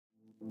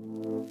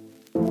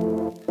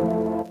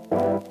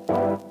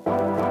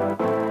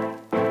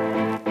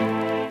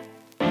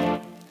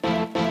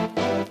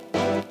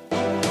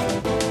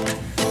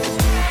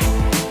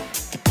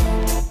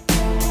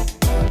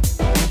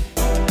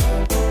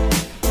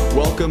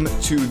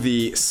Welcome to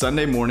the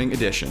Sunday morning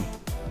edition,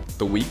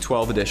 the Week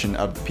 12 edition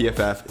of the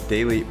PFF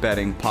Daily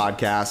Betting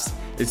Podcast.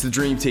 It's the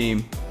Dream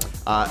Team.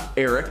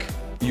 Eric,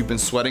 you've been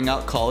sweating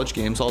out college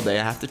games all day.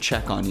 I have to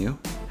check on you.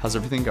 How's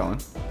everything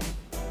going?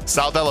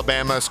 South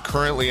Alabama is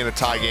currently in a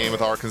tie game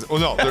with Arkansas. Oh,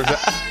 no,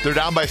 they're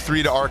down by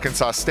 3 to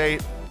Arkansas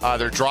State.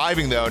 They're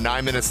driving, though,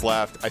 9 minutes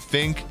left. I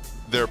think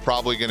they're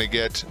probably going to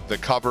get the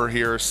cover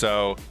here,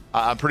 so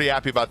I'm pretty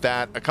happy about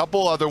that. A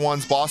couple other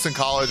ones. Boston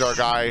College, our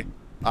guy,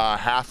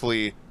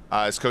 Halfley,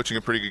 is coaching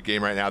a pretty good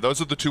game right now.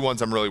 Those are the two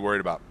ones I'm really worried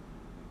about.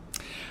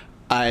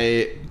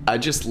 I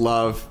just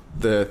love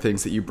the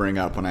things that you bring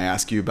up when I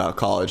ask you about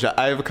college.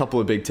 I have a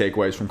couple of big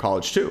takeaways from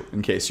college, too,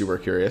 in case you were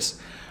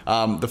curious.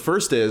 The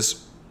first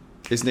is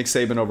Nick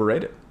Saban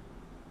overrated?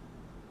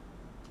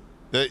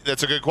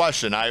 That's a good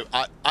question. I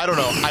don't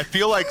know. I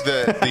feel like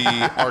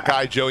our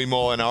guy Joey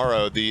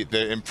Molinaro,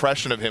 the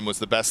impression of him was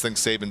the best thing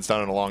Saban's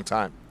done in a long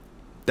time.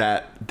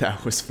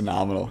 That was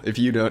phenomenal. If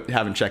you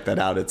haven't checked that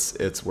out,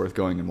 it's worth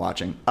going and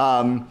watching.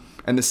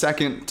 And the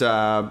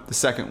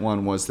second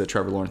one was that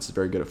Trevor Lawrence is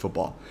very good at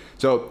football.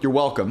 So you're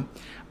welcome.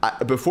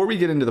 Before we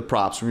get into the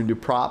props, we're going to do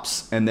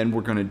props, and then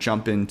we're going to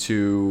jump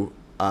into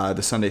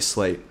the Sunday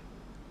slate.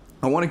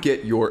 I want to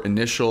get your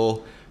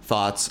initial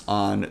thoughts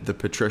on the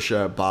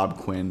Patricia Bob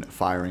Quinn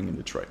firing in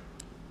Detroit.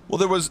 Well,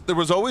 there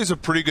was always a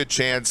pretty good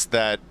chance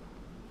that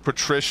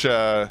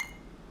Patricia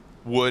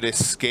would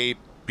escape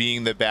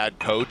being the bad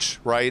coach,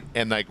 right?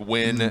 And like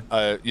win.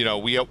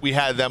 We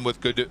had them with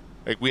good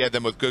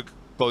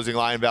closing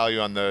line value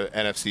on the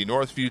NFC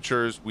North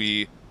futures.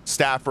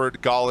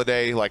 Stafford,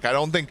 Golladay. Like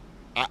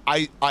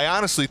I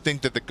honestly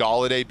think that the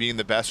Golladay being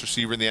the best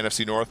receiver in the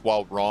NFC North,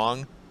 while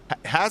wrong,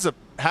 has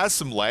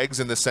some legs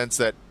in the sense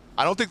that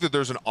I don't think that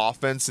there's an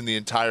offense in the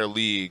entire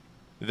league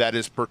that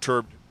is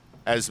perturbed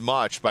as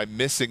much by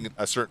missing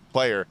a certain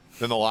player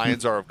than the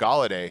Lions are of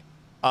Golladay.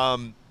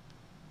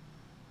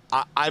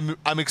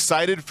 I'm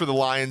excited for the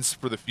Lions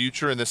for the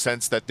future in the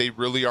sense that they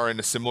really are in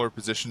a similar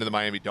position to the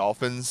Miami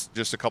Dolphins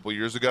just a couple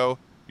years ago.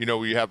 You know,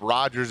 where you have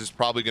Rodgers is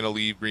probably going to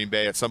leave Green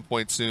Bay at some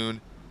point soon.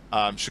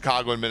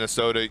 Chicago and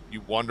Minnesota,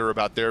 you wonder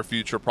about their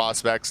future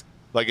prospects.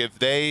 Like if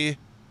they,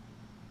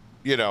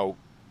 get a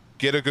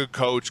good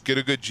coach, get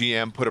a good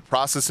GM, put a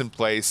process in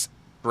place,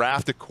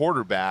 draft a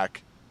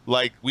quarterback,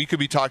 like we could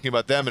be talking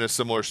about them in a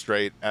similar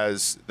strait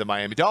as the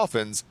Miami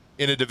Dolphins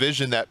in a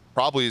division that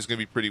probably is going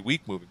to be pretty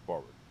weak moving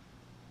forward.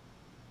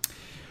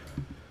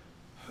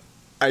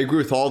 I agree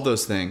with all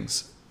those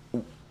things.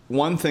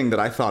 One thing that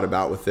I thought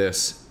about with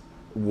this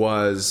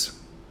was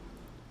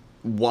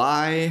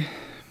I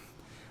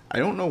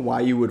don't know why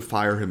you would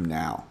fire him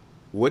now.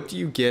 What do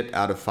you get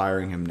out of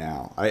firing him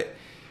now?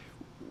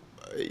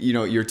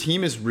 Your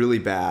team is really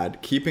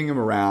bad. Keeping him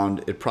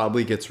around, it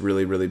probably gets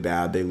really, really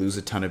bad. They lose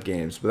a ton of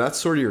games, but that's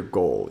sort of your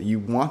goal. You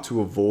want to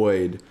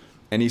avoid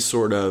any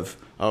sort of,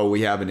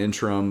 we have an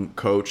interim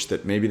coach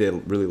that maybe they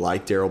really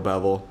like, Darrell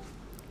Bevell,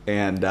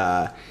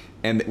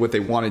 and what they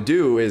want to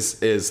do is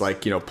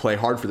play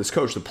hard for this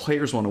coach. The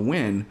players want to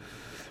win.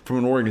 From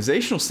an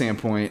organizational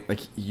standpoint, like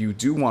you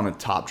do want a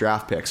top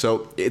draft pick.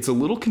 So it's a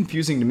little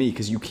confusing to me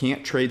because you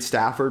can't trade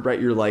Stafford,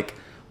 right? You're like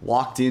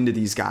locked into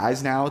these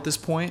guys now at this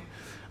point.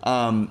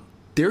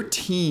 Their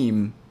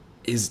team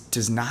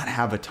does not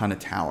have a ton of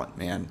talent,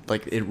 man.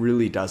 Like it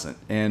really doesn't.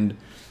 And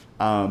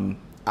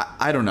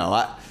I don't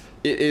know.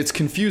 It's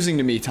confusing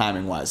to me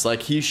timing wise.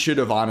 Like he should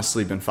have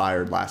honestly been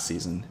fired last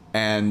season,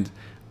 and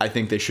I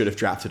think they should have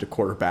drafted a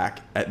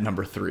quarterback at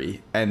number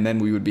 3, and then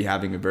we would be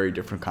having a very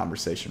different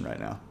conversation right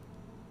now.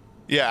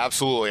 Yeah,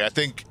 absolutely. I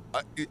think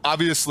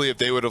obviously if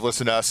they would have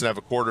listened to us and have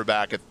a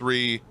quarterback at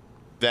 3,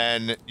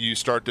 then you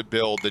start to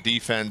build the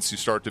defense. You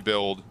start to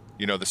build,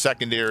 the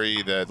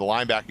secondary, the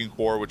linebacking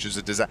core, which is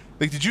a disaster.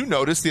 Like, did you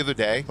notice the other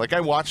day? Like, I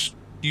watched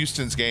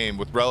Houston's game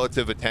with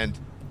relative intent,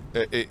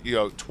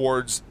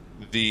 towards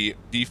the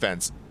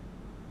defense.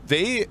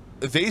 They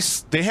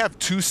have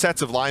 2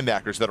 sets of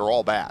linebackers that are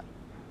all bad.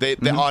 They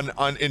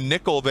in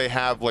nickel they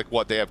have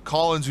they have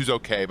Collins, who's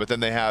okay, but then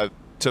they have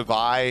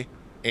Tavai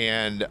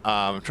and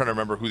I'm trying to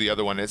remember who the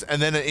other one is,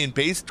 and then in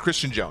base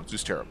Christian Jones,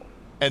 who's terrible,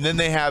 and then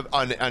they have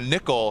on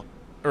nickel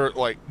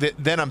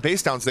then on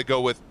base downs they go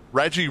with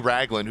Reggie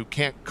Ragland, who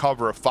can't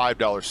cover a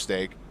 $5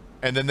 stake,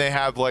 and then they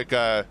have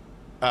and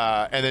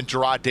then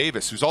Gerard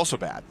Davis, who's also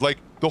bad. Like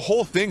the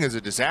whole thing is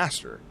a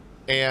disaster,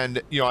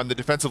 and on the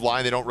defensive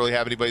line they don't really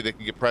have anybody that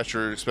can get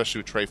pressure, especially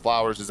with Trey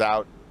Flowers is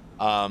out.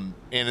 And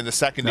in the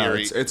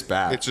secondary, it's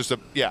bad. It's just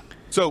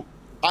So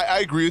I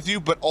agree with you,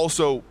 but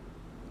also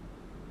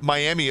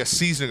Miami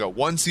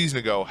one season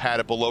ago had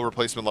a below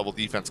replacement level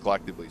defense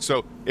collectively.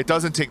 So it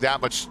doesn't take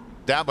that much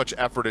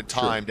effort and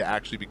time to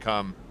actually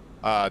become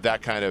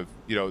that kind of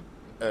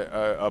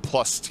a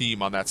plus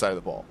team on that side of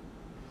the ball.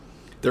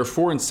 They're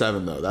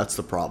 4-7 though. That's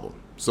the problem.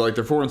 So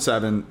they're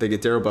 4-7. They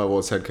get Darrell Bevell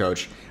as head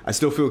coach. I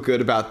still feel good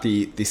about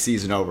the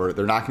season over.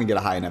 They're not going to get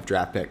a high enough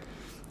draft pick.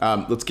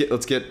 Let's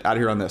get out of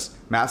here on this.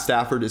 Matt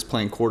Stafford is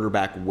playing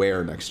quarterback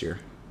where next year?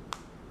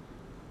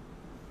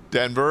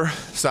 Denver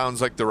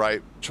sounds like the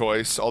right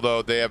choice,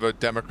 although they have a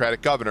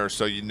Democratic governor,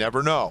 so you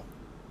never know.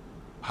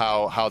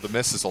 how the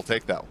misses will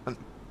take that one.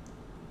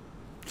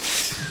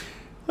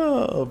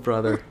 Oh,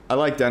 brother. I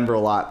like Denver a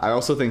lot. I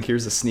also think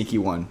here's a sneaky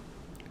one.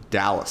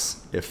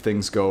 Dallas. If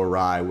things go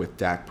awry with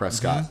Dak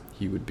Prescott,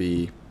 he would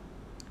be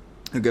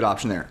a good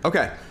option there.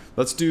 Okay,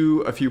 let's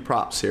do a few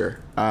props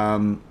here.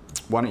 Why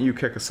don't you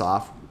kick us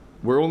off?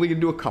 We're only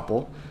going to do a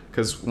couple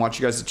because I want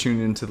you guys to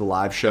tune into the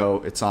live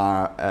show. It's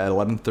on at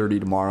 11:30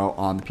 tomorrow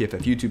on the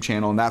PFF YouTube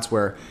channel, and that's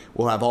where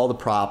we'll have all the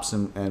props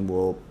and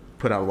we'll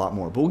put out a lot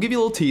more. But we'll give you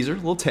a little teaser, a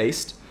little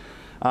taste.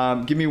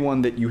 Give me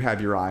one that you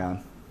have your eye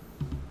on.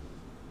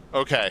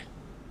 Okay.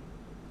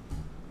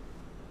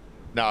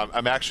 Now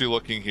I'm actually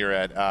looking here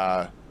at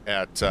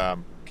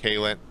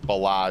Kalen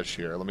Ballage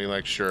here. Let me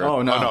make sure.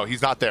 Oh no,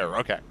 he's not there.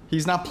 Okay.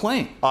 He's not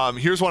playing.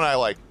 Here's one I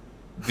like.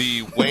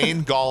 The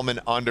Wayne Gallman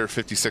under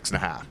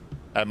 56.5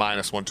 at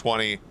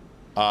 -120.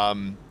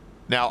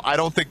 Now I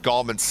don't think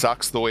Gallman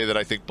sucks the way that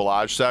I think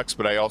Ballage sucks,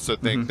 but I also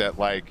think that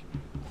like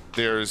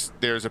there's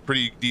a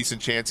pretty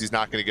decent chance he's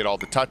not going to get all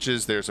the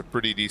touches. There's a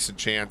pretty decent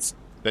chance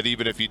that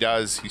even if he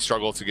does, he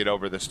struggles to get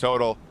over this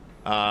total.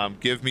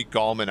 Give me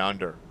Gallman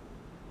under.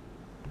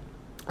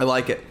 I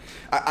like it.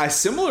 I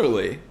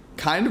similarly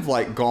kind of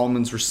like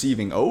Gallman's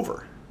receiving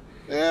over.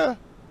 Yeah.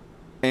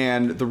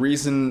 And the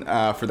reason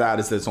for that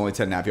is that it's only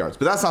 10.5 yards.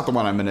 But that's not the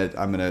one I'm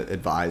gonna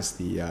advise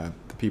the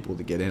people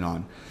to get in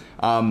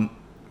on.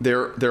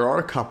 There are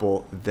a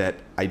couple that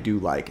I do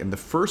like, and the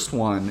first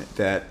one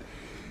that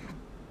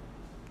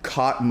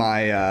caught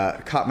my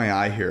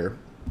eye here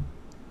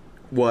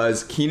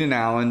was Keenan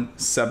Allen,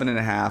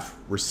 7.5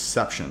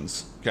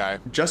 receptions. Okay.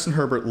 Justin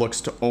Herbert looks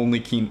to only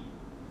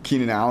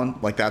Keenan Allen,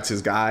 like that's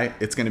his guy.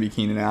 It's going to be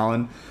Keenan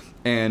Allen.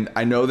 And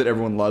I know that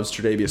everyone loves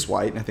Tre'Davious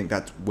White, and I think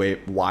that's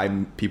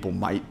why people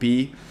might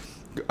be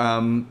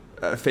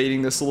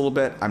fading this a little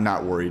bit. I'm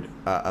not worried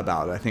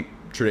about it. I think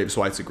Tre'Davious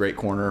White's a great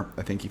corner.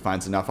 I think he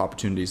finds enough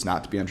opportunities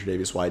not to be on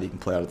Tre'Davious White. He can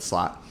play out of the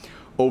slot.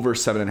 Over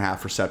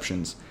 7.5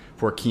 receptions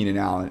for Keenan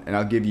Allen. And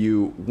I'll give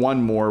you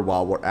one more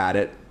while we're at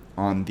it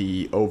on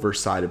the over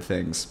side of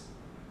things.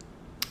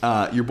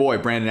 Your boy,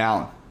 Brandon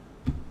Allen.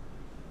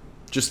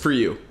 Just for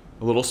you,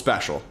 a little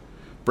special.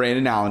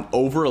 Brandon Allen,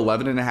 over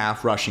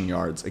 11.5 rushing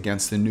yards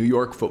against the New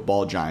York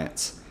Football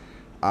Giants.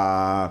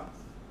 Quarterback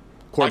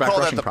I call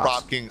rushing that the props.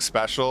 Prop King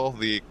special,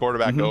 the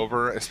quarterback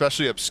over,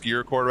 especially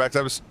obscure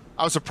quarterbacks.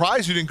 I was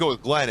surprised you didn't go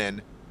with Glennon,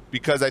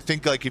 because I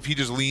think like if he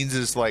just leans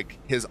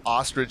his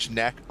ostrich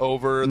neck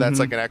over, that's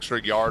like an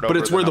extra yard over.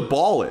 But it's where the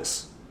ball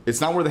is.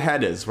 It's not where the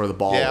head is, where the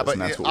ball is. But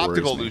and that's what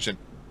optical worries me. illusion.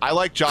 I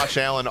like Josh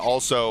Allen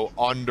also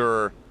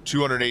under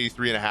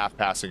 283.5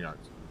 passing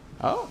yards.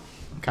 Oh,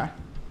 okay.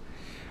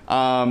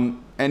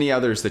 Any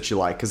others that you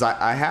like? Because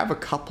I have a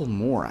couple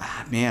more.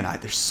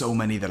 There's so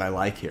many that I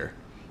like here.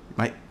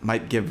 I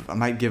might give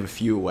a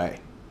few away.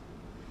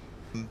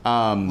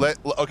 One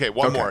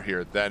more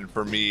here then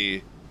for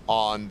me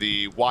on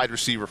the wide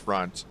receiver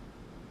front.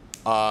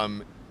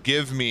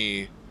 Give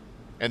me,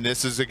 and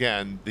this is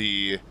again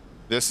the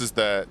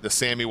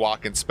Sammy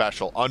Watkins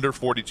special, under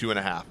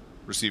 42.5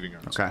 receiving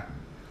yards. Okay.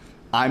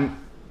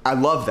 I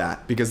love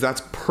that because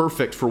that's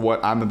perfect for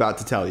what I'm about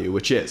to tell you,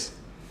 which is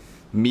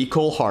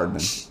Mecole Hardman,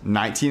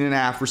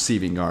 19.5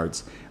 receiving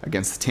yards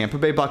against the Tampa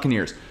Bay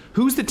Buccaneers.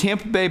 Who's the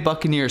Tampa Bay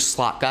Buccaneers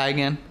slot guy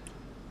again?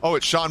 Oh,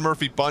 it's Sean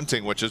Murphy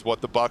bunting, which is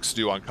what the Bucs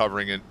do on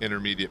covering in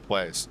intermediate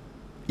plays.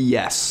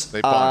 Yes. They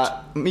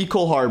bunt.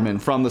 Mecole Hardman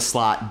from the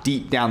slot,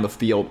 deep down the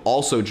field.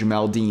 Also,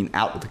 Jamel Dean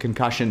out with a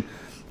concussion.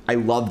 I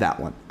love that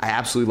one. I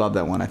absolutely love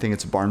that one. I think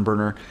it's a barn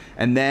burner.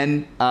 And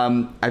then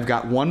I've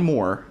got one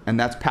more, and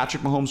that's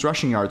Patrick Mahomes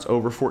rushing yards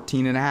over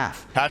 14.5.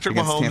 Patrick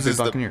against Mahomes Tampa is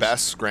Buccaneers. the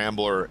best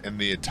scrambler in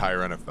the entire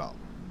NFL.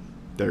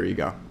 There you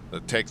go. So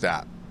take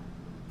that.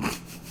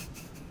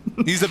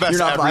 He's the best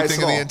You're at not biased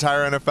everything in at the all.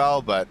 entire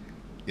NFL, but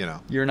you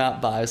know. You're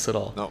not biased at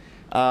all. No.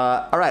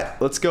 All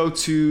right, let's go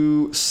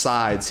to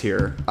sides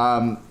here.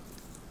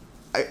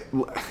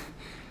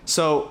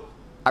 So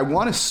I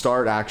want to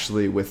start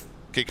actually with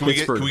Okay, can we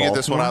get this one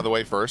Baltimore. out of the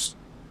way first?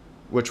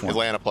 Which one?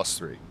 Atlanta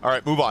 +3. All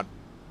right, move on.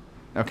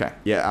 Okay.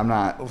 Yeah, I'm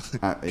not.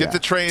 Get the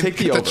train. Take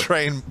the get over. the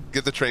train.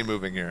 Get the train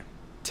moving here.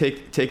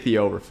 Take the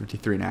over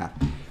 53.5.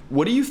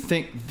 What do you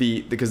think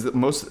because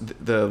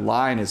the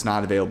line is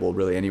not available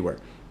really anywhere.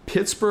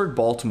 Pittsburgh,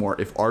 Baltimore.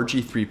 If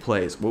RG3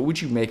 plays, what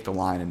would you make the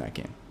line in that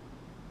game?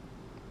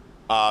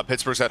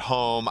 Pittsburgh's at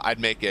home. I'd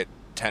make it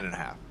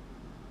 10.5.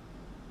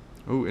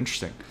 Oh,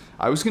 interesting.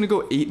 I was gonna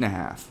go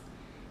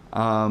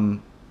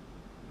 8.5.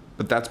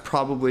 But that's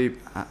probably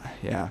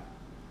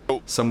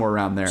somewhere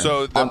around there.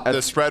 So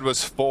the spread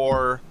was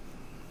 4.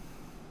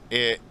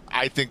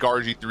 I think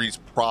RG3's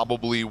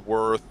probably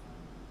worth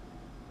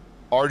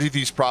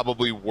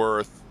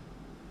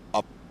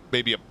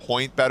maybe a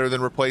point better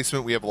than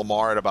replacement. We have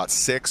Lamar at about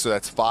 6, so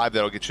that's 5.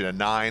 That'll get you to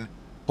 9.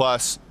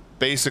 Plus,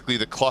 basically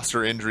the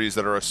cluster injuries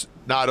that are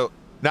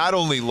not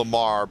only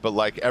Lamar but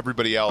like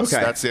everybody else.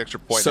 Okay. That's the extra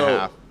point and a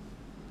half.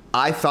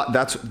 I thought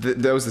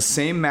that was the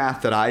same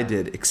math that I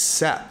did,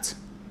 except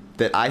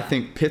that I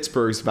think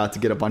Pittsburgh's about to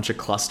get a bunch of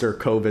cluster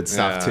COVID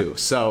stuff too.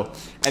 So,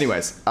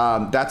 anyways,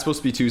 that's supposed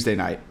to be Tuesday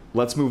night.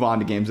 let's move on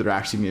to games that are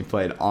actually being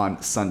played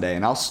on Sunday.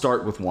 And I'll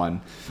start with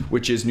one,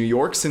 which is New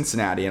York,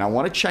 Cincinnati. And I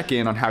want to check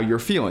in on how you're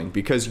feeling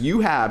because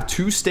you have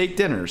 2 steak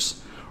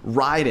dinners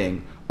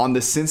riding on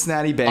the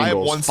Cincinnati Bengals. I have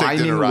 1 steak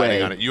dinner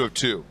riding on it. You have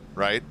 2,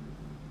 right?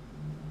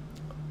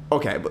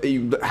 Okay, but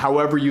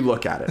however you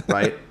look at it,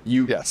 right?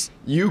 Yes.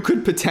 You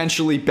could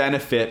potentially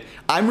benefit.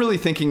 I'm really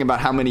thinking about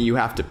how many you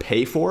have to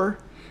pay for,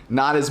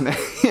 not as many,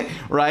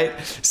 right?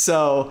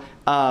 So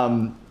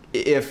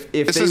if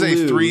this they is a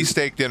lose, 3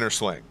 steak dinner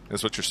swing,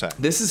 is what you're saying.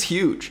 This is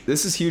huge.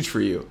 This is huge for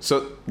you.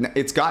 So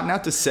it's gotten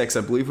out to 6.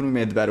 I believe when we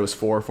made the bet, it was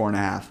 4,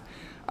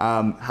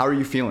 4.5. How are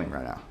you feeling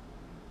right now?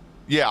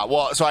 Yeah,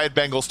 well, so I had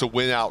Bengals to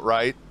win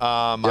outright.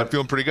 I'm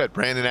feeling pretty good.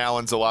 Brandon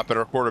Allen's a lot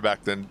better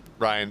quarterback than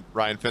Ryan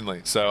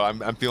Finley, so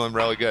I'm feeling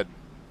really good.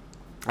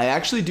 I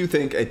actually do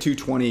think at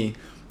 220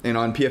 and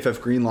on PFF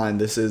Greenline,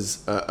 this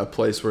is a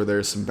place where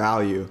there's some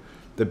value.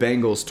 The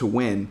Bengals to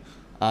win.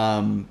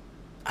 I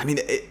mean,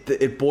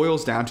 it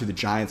boils down to the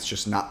Giants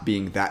just not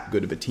being that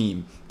good of a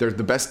team. They're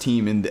the best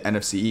team in the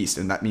NFC East,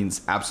 and that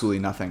means absolutely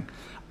nothing.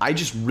 I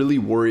just really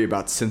worry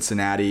about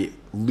Cincinnati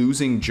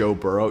losing Joe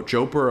Burrow.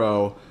 Joe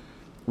Burrow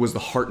was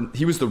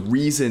he was the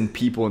reason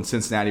people in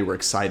Cincinnati were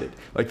excited.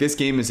 Like, this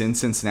game is in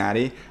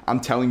Cincinnati. I'm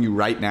telling you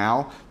right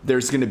now,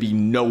 there's going to be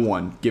no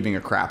one giving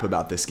a crap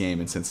about this game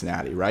in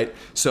Cincinnati, right?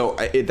 So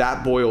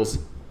that boils,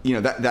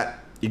 that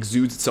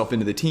exudes itself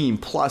into the team.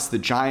 Plus, the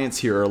Giants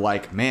here are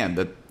like, man,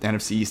 the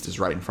NFC East is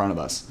right in front of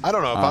us. I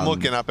don't know. If I'm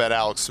looking up at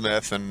Alex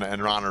Smith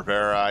and Ron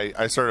Rivera,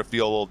 I sort of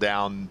feel a little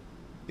down.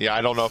 Yeah,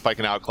 I don't know if I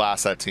can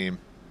outclass that team.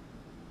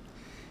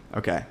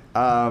 Okay.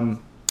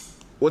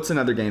 What's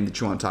another game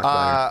that you want to talk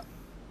about?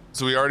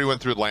 So we already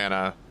went through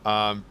Atlanta.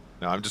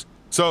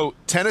 So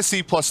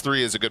Tennessee +3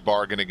 is a good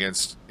bargain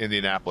against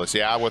Indianapolis.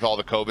 Yeah, with all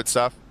the COVID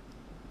stuff.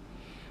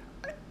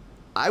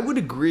 I would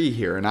agree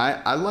here, and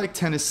I like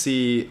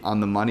Tennessee on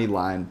the money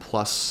line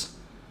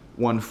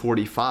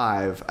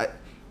 +145.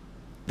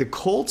 The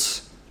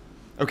Colts.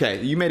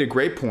 Okay, you made a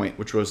great point,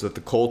 which was that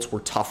the Colts were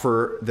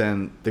tougher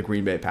than the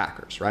Green Bay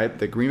Packers, right?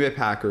 The Green Bay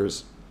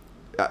Packers,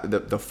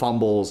 the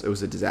fumbles, it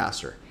was a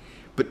disaster.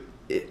 But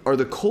are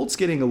the Colts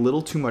getting a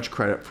little too much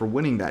credit for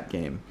winning that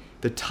game?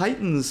 The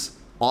Titans'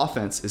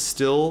 offense is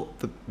still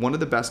one of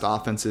the best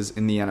offenses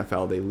in the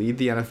NFL. They lead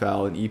the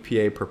NFL in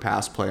EPA per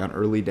pass play on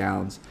early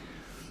downs.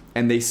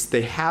 And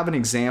they have an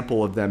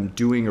example of them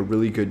doing a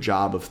really good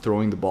job of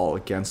throwing the ball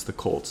against the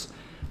Colts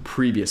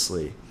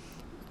previously.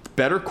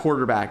 Better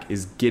quarterback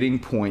is getting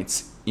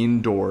points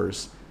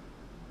indoors.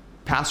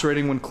 Passer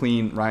rating when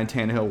clean, Ryan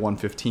Tannehill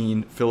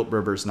 115, Phillip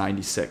Rivers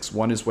 96.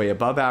 One is way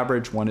above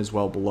average, one is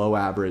well below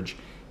average.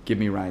 Give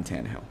me Ryan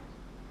Tannehill.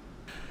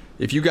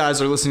 If you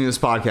guys are listening to this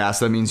podcast,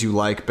 that means you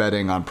like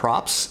betting on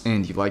props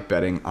and you like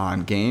betting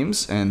on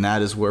games, and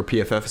that is where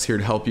PFF is here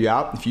to help you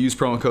out. If you use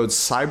promo code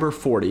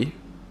CYBER40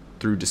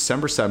 through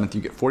December 7th,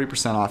 you get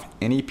 40% off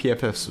any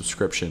PFF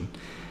subscription.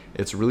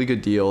 It's a really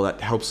good deal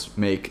that helps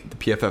make the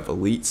PFF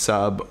Elite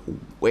sub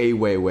way,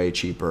 way, way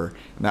cheaper.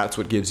 And that's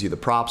what gives you the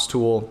props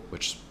tool,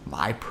 which is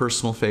my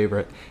personal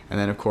favorite. And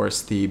then, of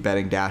course, the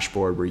betting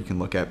dashboard where you can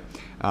look at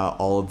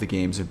all of the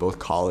games in both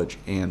college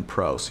and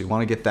pro. So you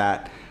want to get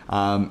that.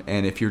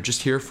 And if you're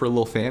just here for a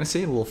little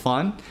fantasy, a little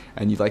fun,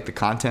 and you like the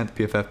content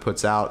the PFF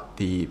puts out,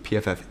 the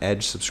PFF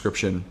Edge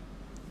subscription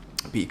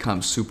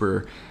becomes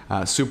super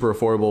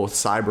affordable with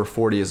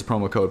Cyber40 as a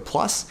promo code.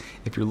 Plus,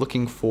 if you're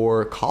looking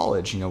for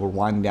college, we're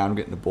winding down, we're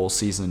getting to bowl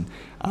season,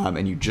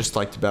 and you just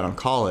like to bet on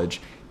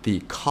college, the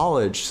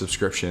college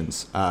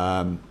subscriptions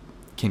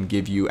can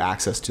give you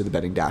access to the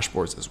betting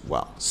dashboards as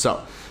well.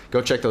 So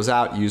go check those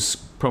out. Use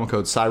promo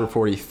code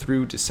Cyber40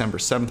 through December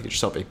 7th to get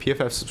yourself a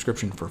PFF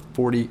subscription for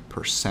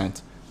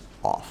 40%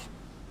 off.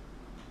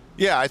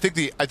 Yeah, I think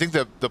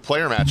the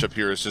player matchup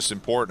here is just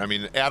important. I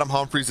mean, Adam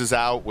Humphries is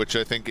out, which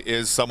I think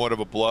is somewhat of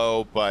a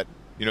blow, but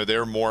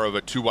they're more of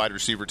a 2 wide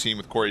receiver team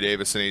with Corey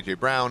Davis and AJ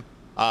Brown.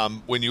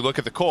 When you look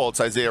at the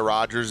Colts, Isaiah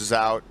Rodgers is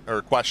out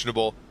or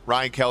questionable.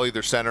 Ryan Kelly,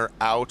 their center,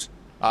 out.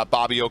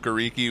 Bobby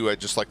Okereke, who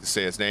I'd just like to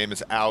say his name,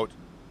 is out.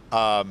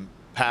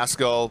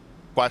 Pascal,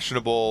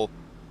 questionable.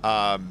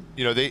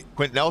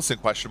 Quentin Nelson,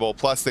 questionable.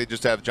 Plus, they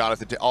just have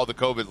Jonathan, all the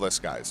COVID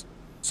list guys.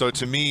 So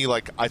to me,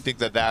 I think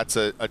that's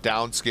a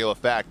downscale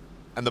effect.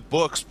 And the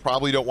books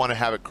probably don't want to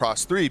have it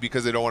cross 3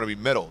 because they don't want to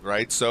be middled,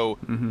 right? So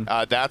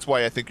that's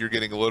why I think you're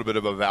getting a little bit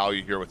of a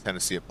value here with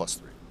Tennessee at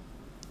 +3.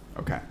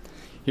 Okay.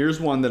 Here's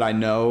one that I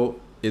know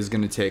is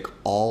going to take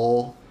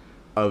all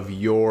of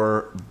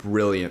your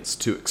brilliance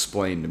to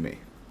explain to me.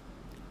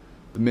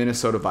 The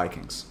Minnesota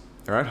Vikings.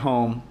 They're at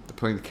home. They're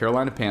playing the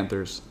Carolina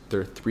Panthers.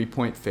 They're a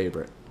 3-point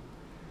favorite.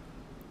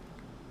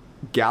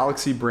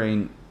 Galaxy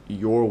brain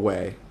your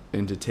way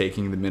into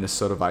taking the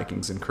Minnesota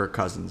Vikings and Kirk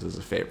Cousins as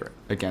a favorite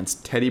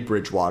against Teddy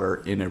Bridgewater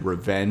in a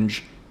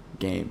revenge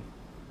game.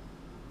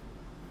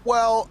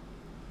 Well,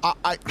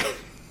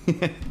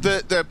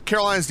 the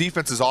Carolina's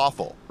defense is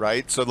awful,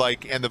 right? So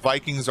and the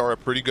Vikings are a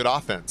pretty good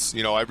offense.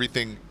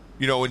 Everything.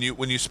 When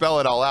you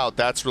spell it all out,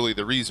 that's really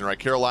the reason, right?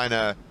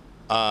 Carolina,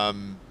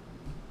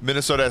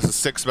 Minnesota has the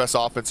 6th best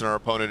offense in our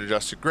opponent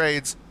adjusted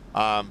grades.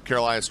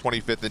 Carolina's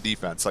 25th in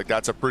defense. Like,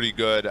 that's a pretty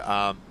good,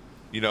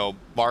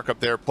 markup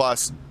there.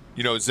 Plus,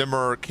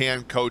 Zimmer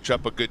can coach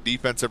up a good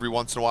defense every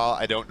once in a while.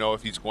 I don't know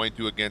if he's going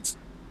to against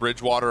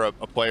Bridgewater, a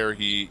player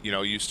he,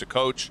 used to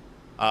coach.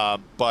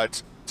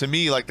 But to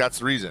me, like, that's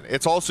the reason.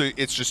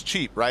 It's just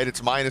cheap, right?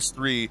 It's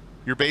 -3.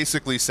 You're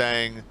basically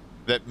saying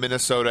that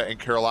Minnesota and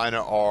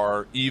Carolina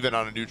are even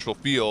on a neutral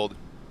field,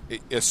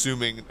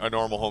 assuming a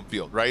normal home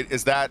field, right?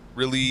 Is that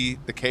really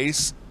the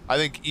case? I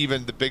think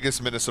even the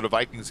biggest Minnesota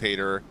Vikings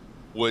hater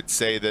would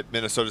say that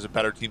Minnesota's a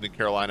better team than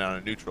Carolina on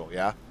a neutral,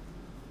 yeah?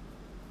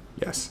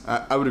 Yes,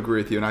 I would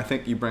agree with you, and I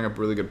think you bring up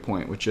a really good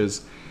point, which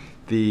is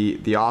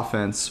the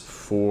offense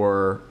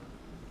for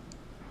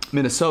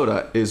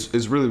Minnesota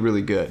is really,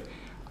 really good.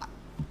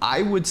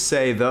 I would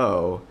say,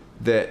 though,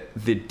 that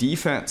the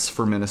defense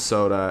for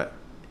Minnesota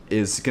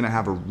is going to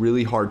have a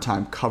really hard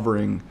time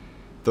covering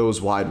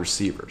those wide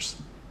receivers.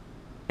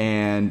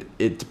 And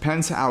it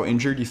depends how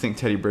injured you think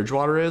Teddy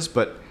Bridgewater is,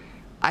 but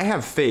I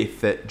have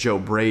faith that Joe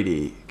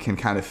Brady can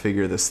kind of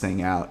figure this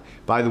thing out.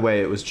 By the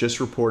way, it was just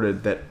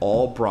reported that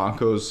all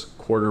Broncos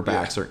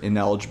quarterbacks are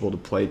ineligible to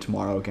play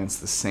tomorrow against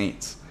the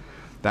Saints.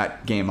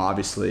 That game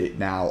obviously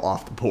now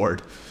off the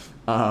board.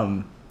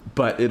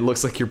 But it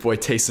looks like your boy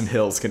Taysom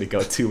Hill is going to go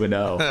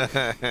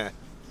 2-0.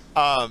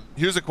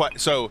 Here's a question.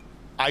 So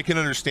I can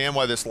understand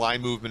why this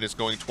line movement is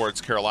going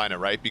towards Carolina,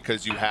 right?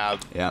 Because you have,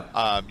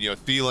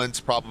 Thielen's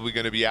probably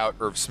going to be out.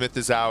 Irv Smith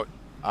is out.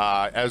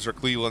 Ezra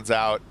Cleveland's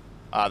out.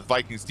 The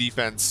Vikings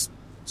defense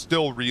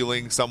still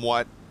reeling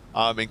somewhat.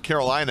 And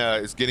Carolina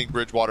is getting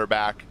Bridgewater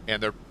back,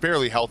 and they're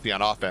fairly healthy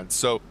on offense.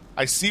 So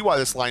I see why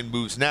this line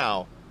moves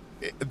now.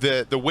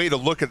 The way to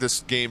look at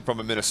this game from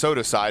a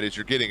Minnesota side is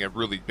you're getting a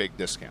really big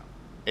discount.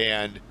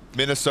 And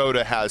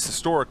Minnesota has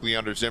historically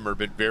under Zimmer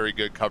been very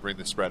good covering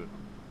the spread.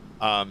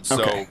 That's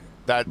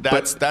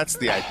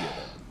the idea.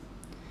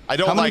 I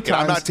don't like it.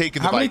 I'm not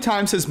taking the How many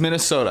times has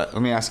Minnesota,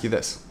 let me ask you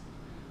this,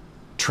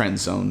 trend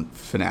zone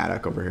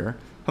fanatic over here,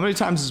 how many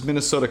times has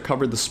Minnesota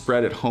covered the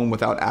spread at home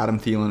without Adam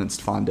Thielen and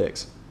Stephon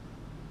Diggs?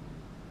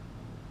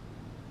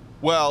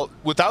 Well,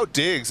 without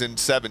Diggs in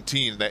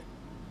 17, they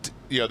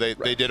did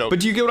okay. But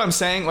do you get what I'm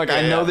saying? Like,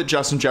 I know that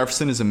Justin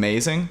Jefferson is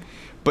amazing,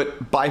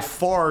 but by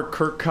far,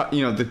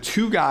 the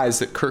two guys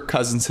that Kirk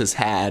Cousins has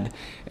had,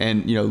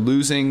 and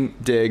losing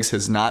Diggs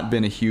has not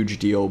been a huge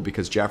deal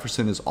because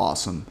Jefferson is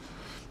awesome,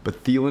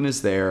 but Thielen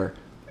is there.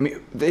 I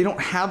mean, they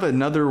don't have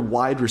another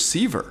wide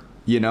receiver,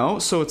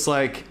 so it's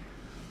like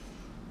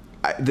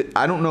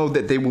I don't know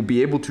that they will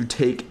be able to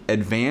take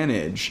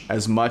advantage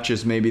as much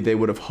as maybe they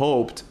would have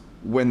hoped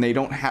when they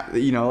don't have,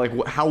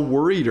 how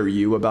worried are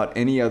you about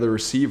any other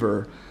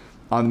receiver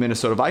on the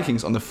Minnesota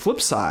Vikings? On the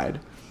flip side,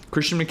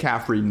 Christian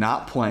McCaffrey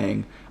not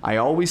playing, I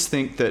always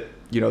think that,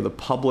 the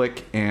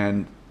public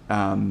and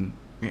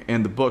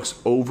the books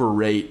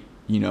overrate,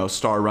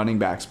 star running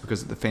backs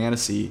because of the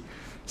fantasy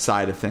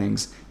side of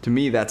things. To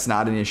me, that's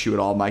not an issue at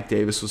all. Mike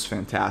Davis was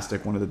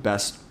fantastic, one of the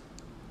best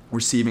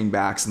receiving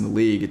backs in the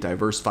league. It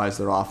diversifies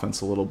their offense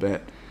a little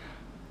bit.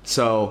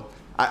 So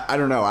I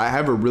don't know. I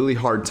have a really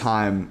hard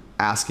time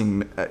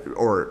asking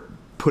or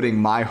putting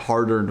my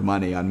hard-earned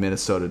money on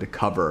Minnesota to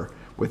cover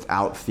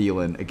without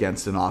Thielen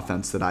against an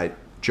offense that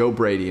Joe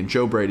Brady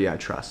I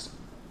trust.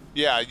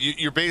 Yeah,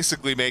 you're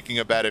basically making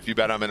a bet if you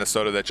bet on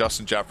Minnesota that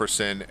Justin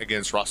Jefferson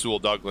against Rasul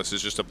Douglas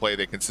is just a play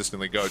they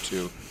consistently go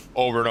to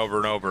over and over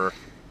and over.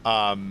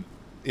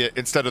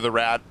 Instead of the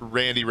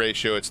Randy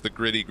ratio, it's the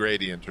gritty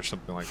gradient or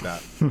something like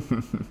that.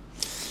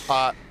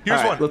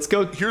 Here's one. Let's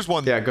go. Here's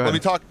one. Yeah, go ahead. Let me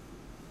talk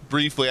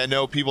briefly. I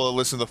know people that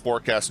listen to the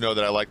forecast know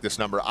that I like this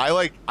number. I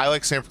like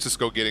San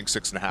Francisco getting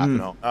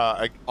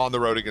 6.5 on the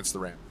road against the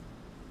Rams.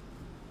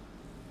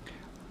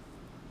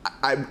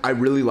 I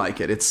really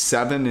like it. It's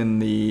 7 in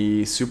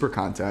the Super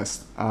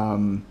Contest.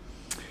 A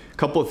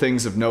couple of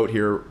things of note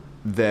here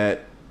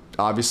that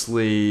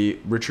obviously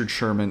Richard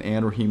Sherman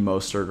and Raheem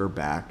Mostert are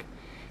back.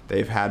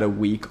 They've had a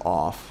week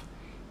off.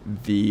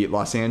 The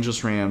Los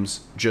Angeles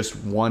Rams just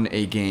won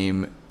a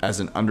game as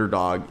an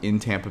underdog in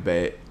Tampa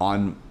Bay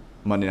on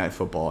Monday Night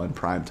Football in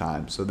prime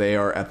time. So they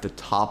are at the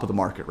top of the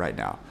market right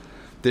now.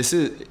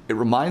 It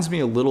reminds me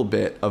a little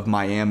bit of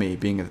Miami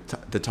being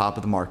at the top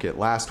of the market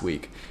last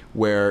week,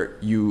 where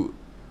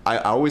I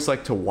always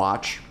like to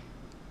watch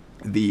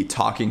the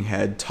talking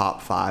head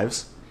top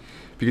fives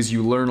because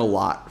you learn a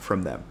lot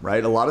from them,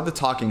 right? A lot of the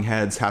talking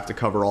heads have to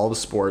cover all the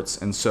sports,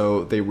 and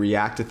so they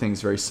react to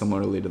things very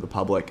similarly to the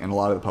public, and a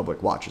lot of the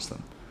public watches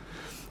them.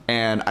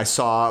 And I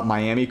saw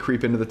Miami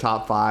creep into the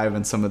top 5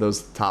 and some of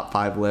those top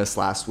 5 lists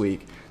last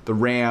week. The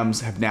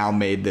Rams have now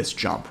made this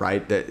jump,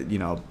 right? That,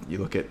 you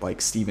look at like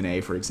Stephen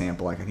A, for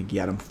example, like I think he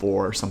had him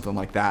 4 or something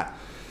like that.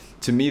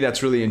 To me,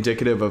 that's really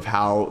indicative of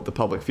how the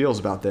public feels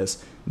about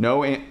this.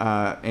 No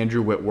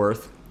Andrew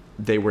Whitworth.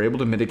 They were able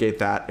to mitigate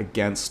that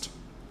against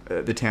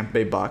the Tampa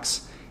Bay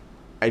Bucks.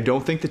 I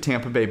don't think the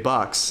Tampa Bay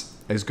Bucks,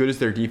 as good as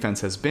their defense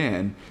has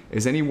been,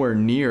 is anywhere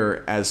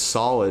near as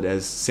solid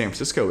as San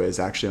Francisco is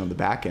actually on the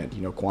back end.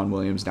 Quan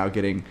Williams now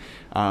getting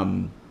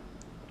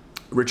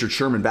Richard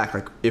Sherman back.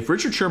 Like, if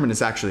Richard Sherman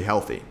is actually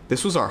healthy,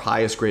 this was our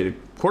highest graded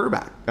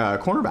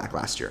cornerback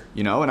last year,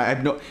 you know,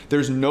 and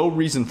there's no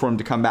reason for him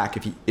to come back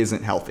if he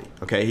isn't healthy.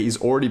 Okay. He's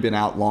already been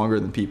out longer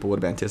than people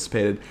would have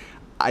anticipated.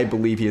 I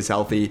believe he is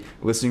healthy.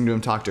 Listening to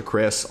him talk to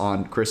Chris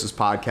on Chris's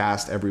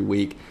podcast every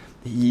week,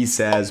 he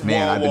says,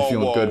 man, I've been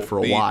feeling good for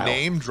a while. The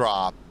name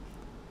drop.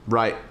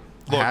 Right.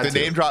 Look, the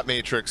name drop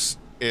matrix,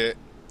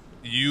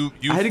 you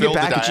I had to filled get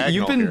back the at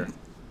you. diagonal here.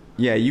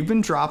 Yeah, you've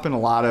been dropping a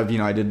lot of,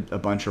 I did a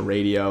bunch of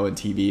radio and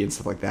TV and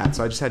stuff like that,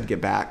 so I just had to get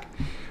back.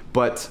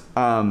 But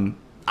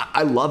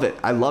I love it.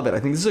 I love it. I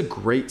think this is a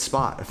great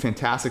spot, a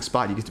fantastic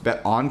spot. You get to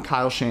bet on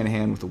Kyle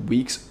Shanahan with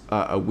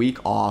a week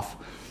off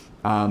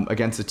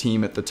against a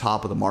team at the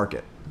top of the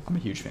market. I'm a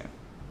huge fan.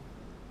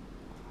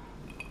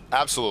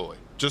 Absolutely.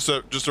 Just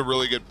a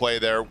really good play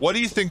there. What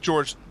do you think,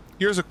 George?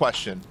 Here's a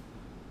question.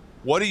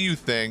 What do you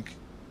think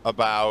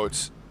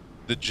about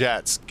the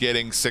Jets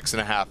getting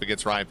 6.5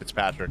 against Ryan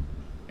Fitzpatrick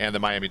and the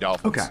Miami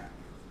Dolphins?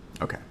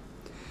 Okay.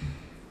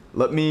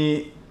 Let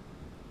me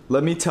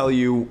tell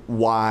you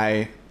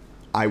why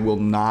I will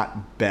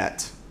not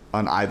bet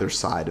on either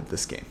side of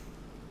this game.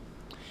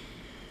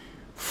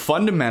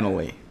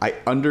 Fundamentally, I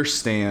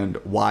understand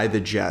why the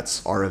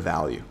Jets are a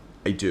value.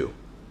 I do.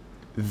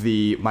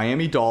 The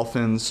Miami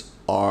Dolphins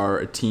are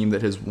a team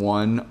that has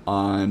won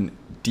on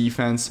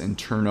defense and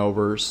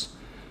turnovers.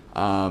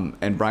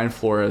 And Brian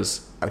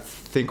Flores, I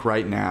think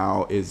right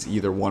now, is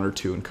either 1 or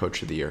 2 in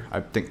Coach of the Year.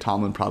 I think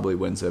Tomlin probably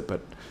wins it,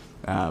 but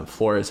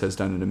Flores has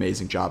done an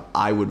amazing job.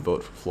 I would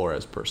vote for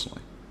Flores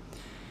personally.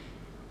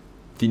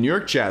 The New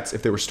York Jets,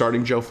 if they were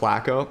starting Joe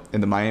Flacco,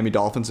 and the Miami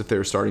Dolphins, if they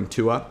were starting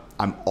Tua,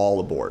 I'm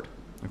all aboard.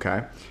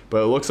 Okay?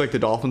 But it looks like the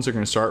Dolphins are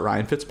going to start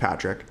Ryan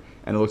Fitzpatrick,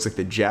 and it looks like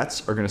the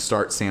Jets are going to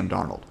start Sam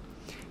Darnold.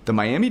 The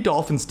Miami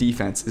Dolphins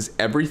defense is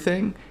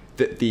everything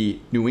that the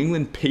New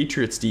England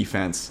Patriots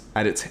defense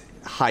at its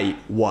height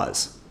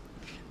was.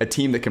 A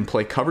team that can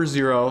play cover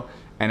zero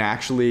and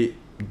actually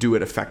do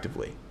it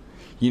effectively.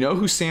 You know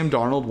who Sam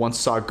Darnold once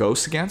saw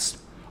ghosts against?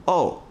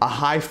 Oh, a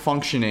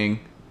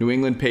high-functioning New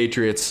England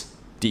Patriots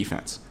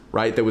defense,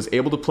 right? That was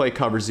able to play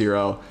cover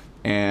zero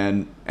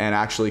and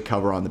actually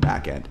cover on the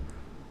back end.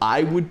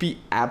 I would be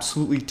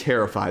absolutely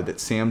terrified that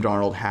Sam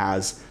Darnold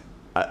has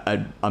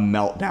a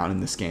meltdown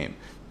in this game.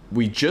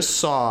 We just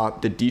saw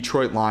the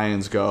Detroit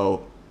Lions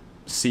go,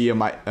 see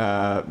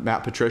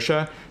Matt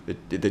Patricia.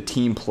 The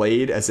team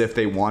played as if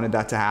they wanted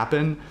that to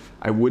happen.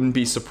 I wouldn't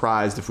be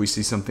surprised if we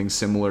see something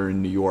similar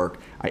in New York.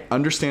 I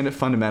understand it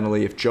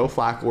fundamentally. If Joe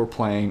Flacco were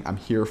playing, I'm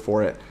here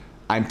for it.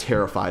 I'm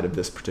terrified of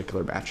this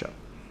particular matchup.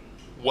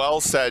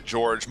 Well said,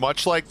 George.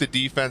 Much like the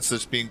defense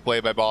that's being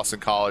played by Boston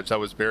College, that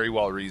was very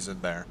well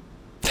reasoned there.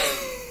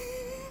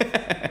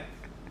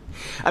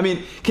 I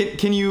mean,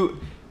 can you...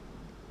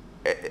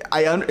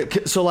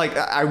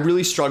 I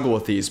really struggle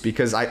with these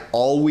because I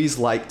always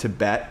like to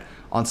bet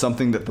on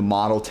something that the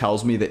model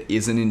tells me that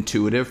isn't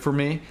intuitive for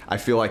me. I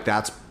feel like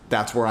that's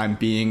where I'm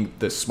being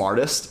the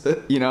smartest,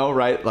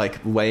 right? Like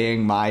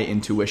laying my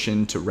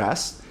intuition to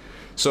rest.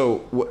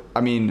 So,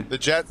 I mean,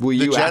 will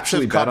you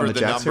actually bet on the Jets?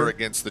 The Jets have covered the number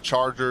against the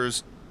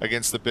Chargers,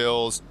 against the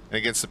Bills, and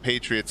against the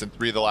Patriots in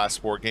 3 of the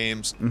last 4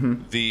 games.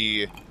 Mm-hmm.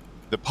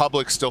 The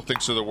public still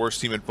thinks they're the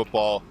worst team in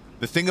football.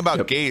 The thing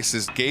about Gase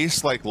is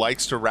Gase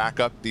likes to rack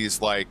up these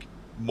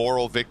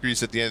moral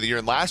victories at the end of the year.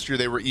 And last year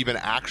they were even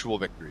actual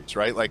victories,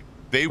 right?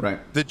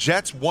 The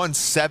Jets won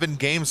 7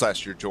 games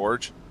last year,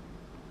 George.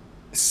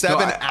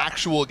 7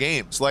 actual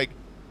games.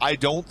 I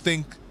don't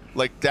think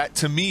that.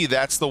 To me,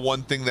 that's the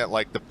one thing that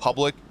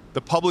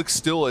the public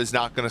still is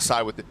not going to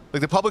side with it.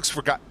 The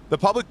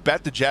public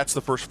bet the Jets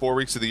the first 4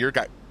 weeks of the year,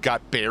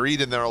 got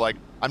buried, and they're like,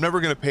 I'm never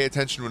going to pay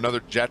attention to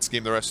another Jets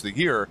game the rest of the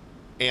year.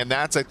 And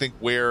that's, I think,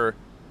 where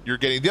you're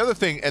getting the other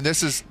thing, and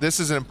this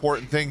is an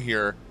important thing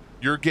here.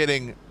 You're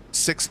getting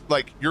 6,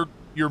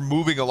 you're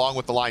moving along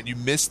with the line. You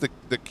missed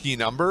the key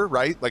number,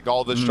 right?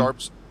 All the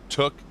sharps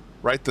took,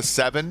 right, the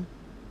 7,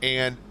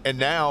 and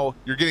now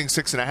you're getting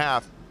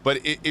 6.5.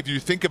 But if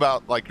you think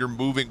about you're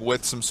moving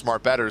with some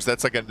smart bettors,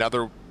 that's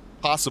another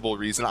possible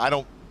reason. I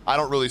don't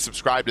really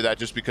subscribe to that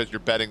just because you're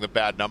betting the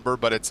bad number,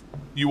 but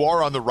you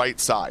are on the right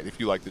side if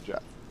you like the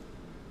Jets.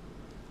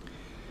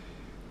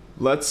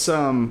 Let's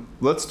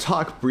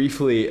talk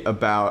briefly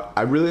about.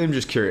 I really am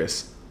just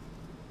curious.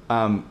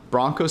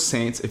 Broncos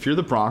Saints. If you're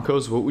the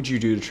Broncos, what would you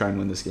do to try and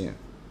win this game?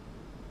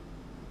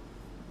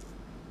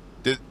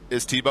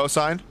 Is Tebow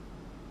signed?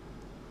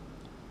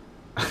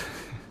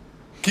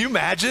 Can you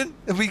imagine?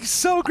 It'd be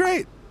so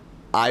great.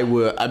 I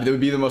would. It would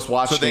be the most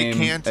watched game.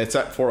 Can't. It's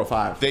at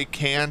 4:05. They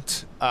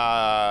can't.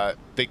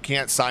 They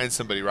can't sign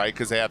somebody, right?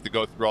 Because they have to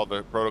go through all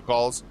the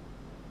protocols.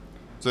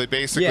 So they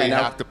basically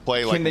have to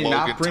play Logan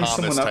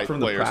Thomas type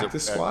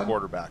players at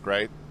quarterback,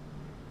 right?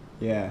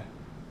 Yeah.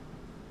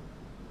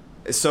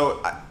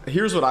 So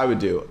here's what I would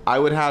do. I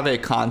would have a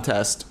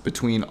contest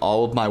between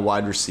all of my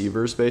wide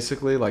receivers,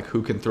 basically,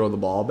 who can throw the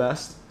ball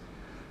best,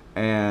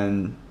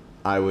 and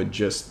I would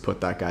just put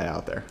that guy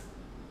out there.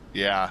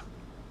 Yeah.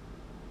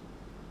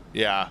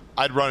 Yeah,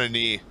 I'd run a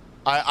knee.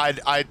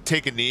 I'd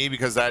take a knee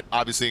because that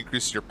obviously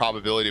increases your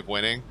probability of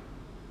winning.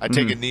 I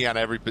take a knee on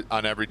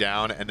every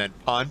down and then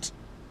punt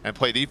and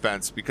play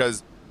defense,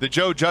 because the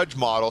Joe Judge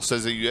model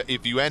says that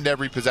if you end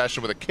every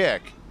possession with a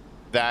kick,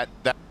 that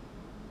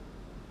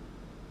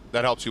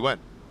helps you win.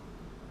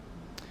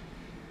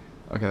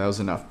 Okay, that was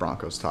enough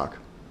Broncos talk.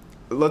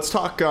 Let's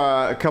talk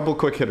a couple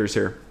quick hitters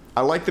here.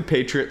 I like the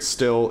Patriots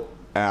still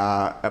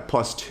at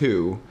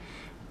 +2,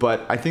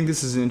 but I think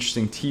this is an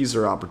interesting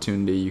teaser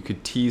opportunity. You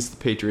could tease the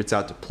Patriots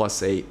out to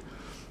 +8.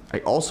 I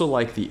also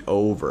like the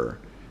over.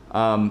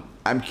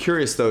 I'm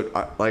curious though,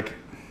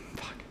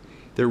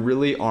 there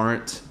really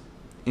aren't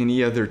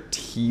any other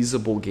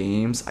teasable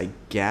games, I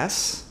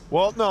guess.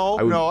 Well,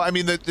 no. I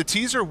mean, the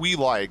teaser we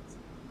liked.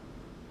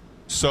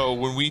 So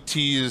when we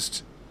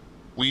teased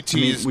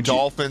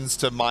Dolphins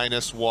to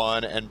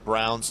 -1 and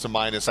Browns to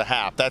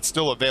 -0.5. That's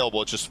still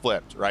available. It's just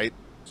flipped, right?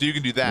 So you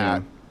can do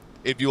that. Yeah.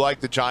 If you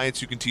like the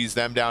Giants, you can tease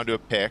them down to a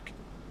pick.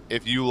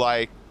 If you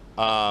like,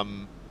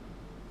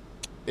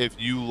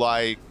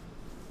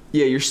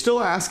 yeah, you're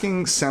still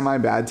asking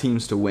semi-bad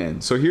teams to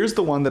win. So here's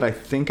the one that I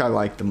think I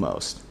like the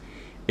most.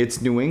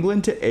 It's New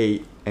England to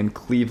 8 and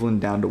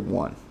Cleveland down to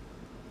 1.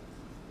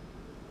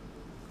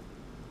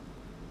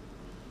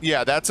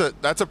 Yeah, that's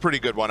a pretty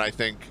good one, I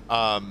think.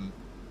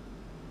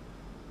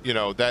 You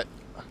know that,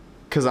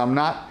 because I'm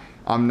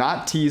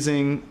not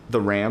teasing the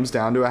Rams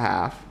down to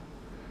 0.5.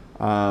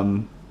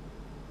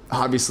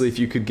 Obviously, if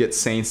you could get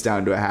Saints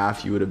down to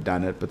 0.5, you would have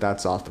done it, but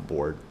that's off the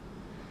board.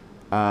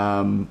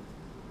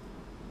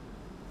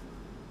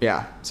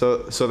 Yeah,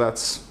 so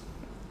that's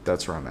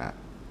where I'm at.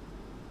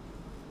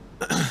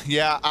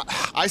 Yeah,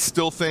 I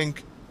still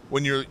think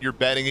when you're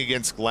betting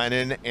against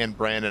Glennon and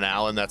Brandon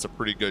Allen, that's a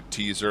pretty good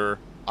teaser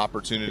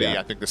opportunity. Yeah.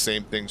 I think the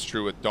same thing's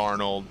true with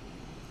Darnold.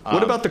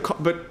 What about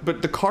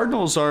but the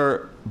Cardinals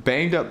are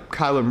banged up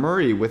Kyler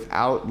Murray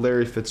without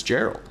Larry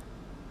Fitzgerald.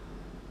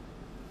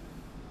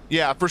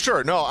 Yeah, for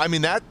sure. No, I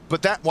mean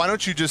why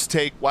don't you just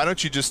take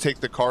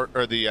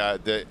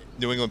the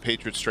New England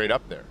Patriots straight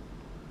up there?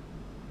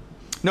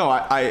 No,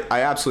 I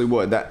absolutely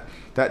would.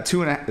 That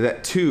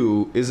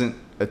 2 isn't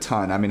a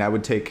ton. I mean, I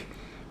would take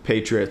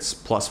Patriots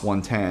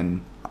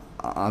 +110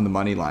 on the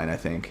money line, I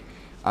think.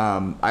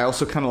 I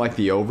also kind of like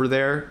the over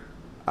there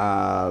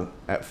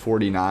at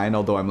 49,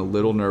 although I'm a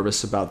little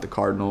nervous about the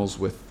Cardinals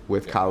with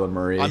Kyler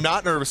Murray. I'm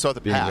not nervous about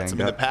the Pats. I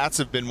mean, the Pats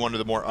have been one of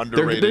the more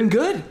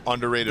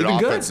underrated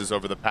offenses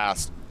over the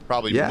past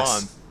probably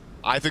month.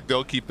 I think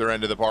they'll keep their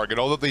end of the bargain.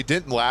 Although they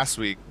didn't last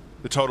week,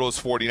 the total is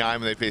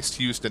 49 when they faced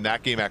Houston.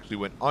 That game actually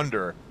went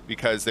under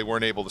because they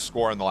weren't able to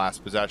score on the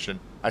last possession.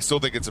 I still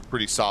think it's a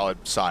pretty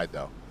solid side,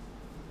 though.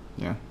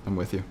 Yeah, I'm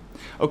with you.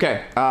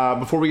 Okay,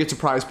 before we get to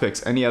prize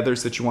picks, any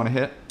others that you want to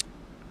hit?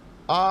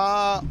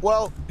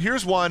 Well,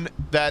 here's one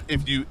that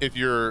if you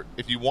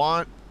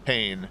want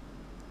pain,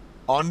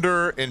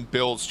 under in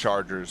Bills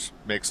Chargers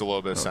makes a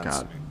little bit of sense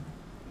to me.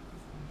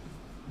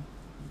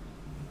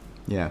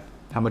 Yeah,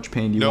 how much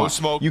pain do you want? No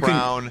Smoke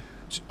Brown.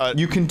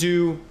 You can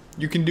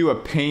do a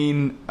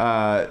pain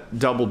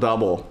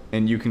double,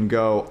 and you can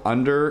go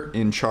under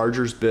in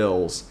Chargers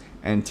Bills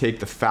and take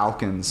the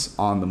Falcons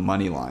on the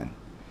money line.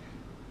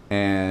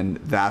 And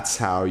that's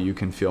how you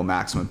can feel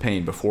maximum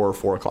pain before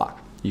 4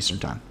 o'clock Eastern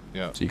time.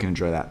 Yeah. So you can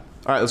enjoy that.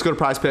 All right, let's go to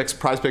Prize Picks,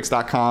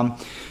 prizepicks.com.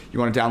 You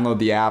want to download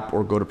the app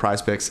or go to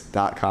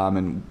prizepicks.com.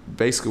 And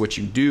basically what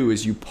you do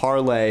is you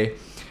parlay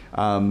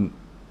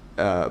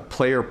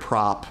player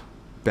prop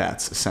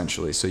bets,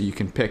 essentially. So you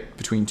can pick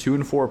between 2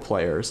 and 4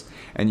 players,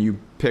 and you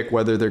pick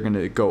whether they're going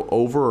to go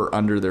over or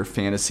under their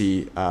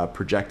fantasy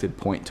projected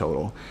point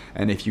total.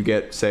 And if you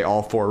get, say,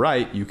 all 4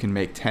 right, you can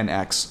make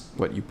 10x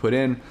what you put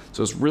in.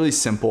 So it's really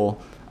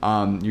simple.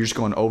 You're just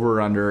going over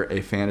or under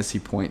a fantasy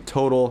point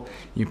total.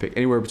 You pick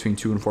anywhere between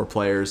 2 and 4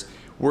 players.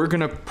 We're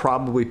going to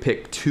probably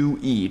pick 2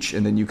 each,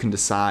 and then you can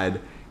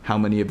decide how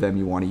many of them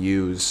you want to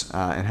use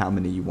and how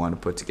many you want to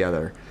put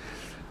together.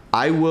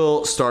 I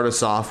will start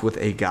us off with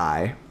a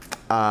guy.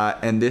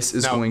 And this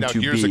is going to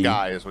be... Now, here's a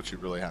guy is what you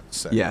really have to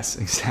say. Yes,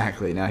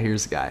 exactly. Now,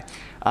 here's a guy.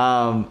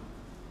 I'm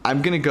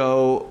going to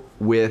go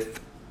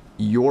with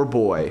your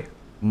boy,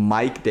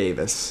 Mike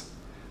Davis,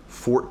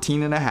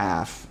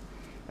 14.5.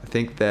 I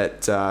think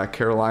that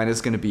Carolina is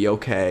going to be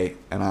okay,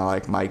 and I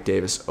like Mike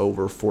Davis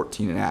over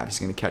 14.5. He's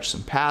going to catch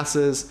some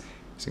passes.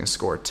 He's going to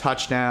score a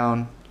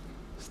touchdown.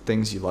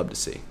 Things you love to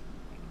see.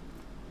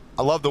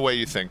 I love the way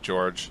you think,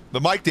 George.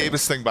 The Mike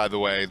Davis thing, by the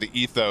way, the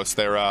ethos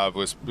thereof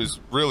was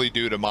really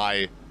due to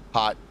my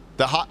I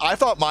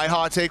thought my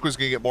hot take was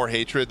going to get more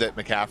hatred that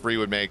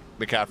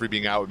McCaffrey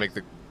being out would make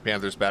the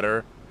Panthers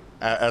better,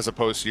 as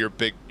opposed to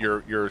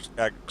your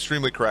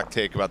extremely correct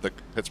take about the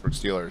Pittsburgh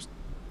Steelers.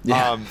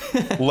 Yeah.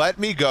 Let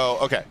me go.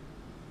 Okay.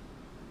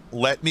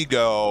 Let me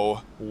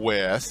go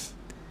with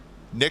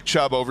Nick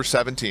Chubb over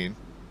 17.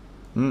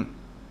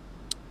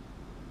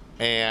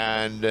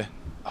 And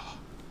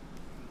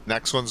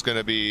next one's going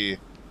to be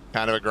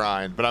kind of a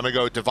grind, but I'm going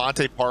to go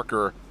Devontae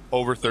Parker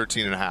over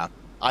 13.5.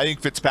 I think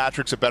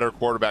Fitzpatrick's a better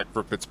quarterback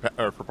for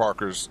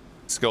Parker's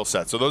skill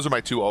set. So those are my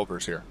 2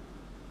 overs here.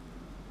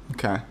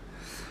 Okay.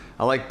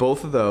 I like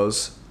both of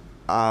those.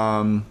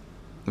 I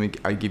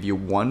give you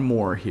one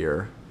more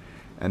here.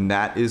 and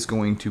that is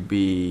going to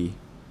be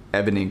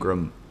Evan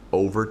Ingram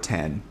over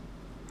 10.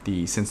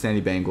 The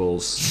Cincinnati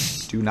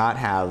Bengals do not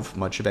have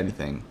much of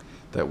anything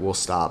that will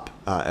stop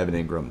Evan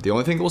Ingram. The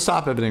only thing that will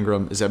stop Evan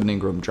Ingram is Evan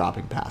Ingram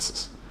dropping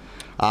passes.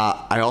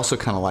 I also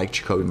kind of like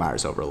Jakobi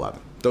Meyers over 11.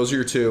 Those are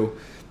your two.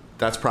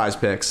 That's Prize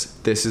Picks.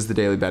 This is the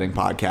Daily Betting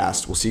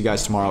Podcast. We'll see you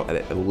guys tomorrow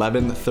at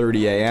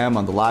 11:30 a.m.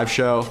 on the live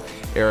show.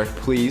 Eric,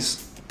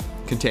 please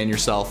contain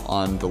yourself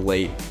on the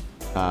late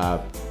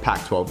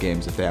Pac-12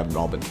 games if they haven't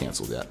all been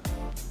canceled yet.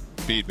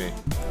 Feed me.